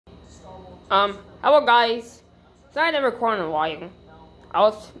Hello guys. Sorry I didn't record in a while. I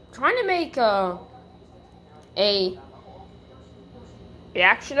was trying to make a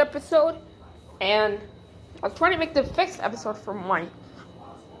reaction episode, and I was trying to make the fixed episode for my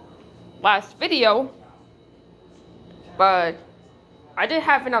last video, but I didn't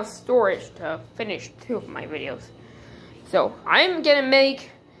have enough storage to finish 2 of my videos. So I'm gonna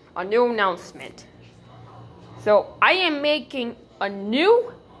make a new announcement. So I am making a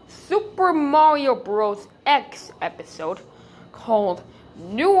new Super Mario Bros. X episode called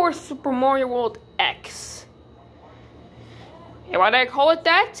Newer Super Mario World X. And why did I call it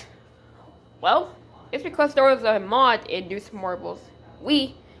that? Well, it's because there was a mod in New Super Mario Bros.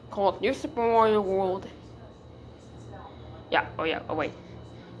 Wii called New Super Mario World. The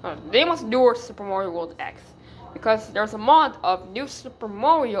name was Newer Super Mario World X because there's a mod of New Super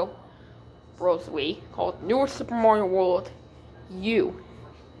Mario Bros. Wii called Newer Super Mario World U.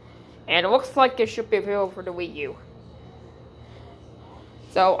 And it looks like it should be available for the Wii U.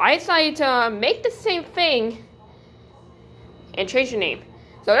 So I decided to make the same thing and change the name.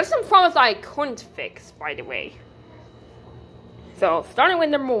 So there's some problems I couldn't fix, by the way. So starting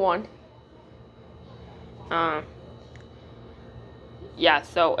with number 1.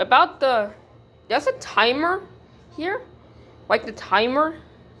 So about there's a timer here. Like the timer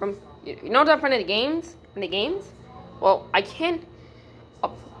from, you know that from the games? Well, I can't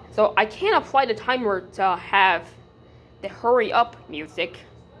apply the timer to have the hurry up music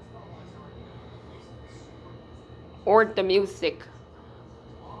or the music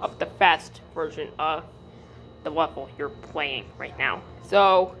of the fast version of the level you're playing right now.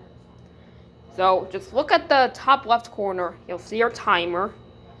 So just look at the top left corner, you'll see your timer.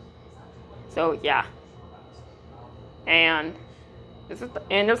 So yeah. And there's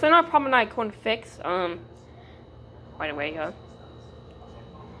another problem I couldn't fix. By the way,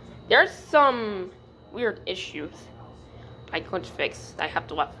 there's some weird issues I couldn't fix. I have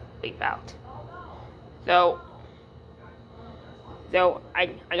to leave out. So I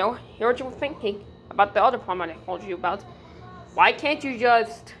don't hear what you were thinking about the other problem I told you about. Why can't you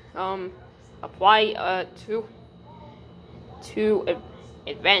just apply to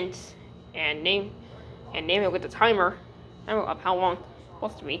events and name it with the timer of how long it's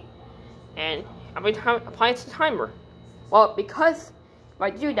supposed to be, and apply it to the timer? Well, because if I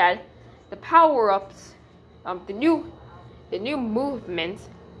do that, the power-ups, the new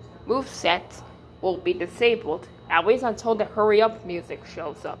movesets will be disabled, at least until the hurry up music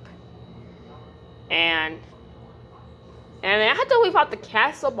shows up. And I had to leave out the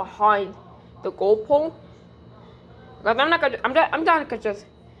castle behind the goal pole, because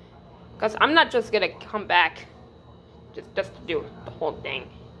I'm not just gonna come back just to do the whole dang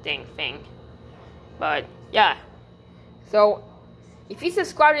thing. But yeah. So if you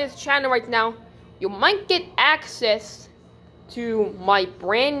subscribe to this channel right now, you might get access to my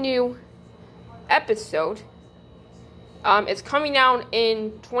brand new episode. It's coming out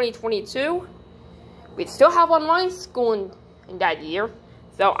in 2022. We still have online school in that year,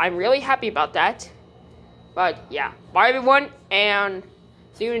 so I'm really happy about that. But yeah, bye everyone, and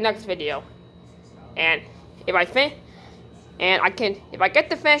see you in the next video. And if I get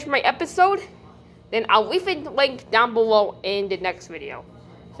to finish my episode, then I'll leave a link down below in the next video.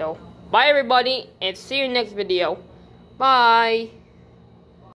 So, bye everybody, and see you in the next video. Bye!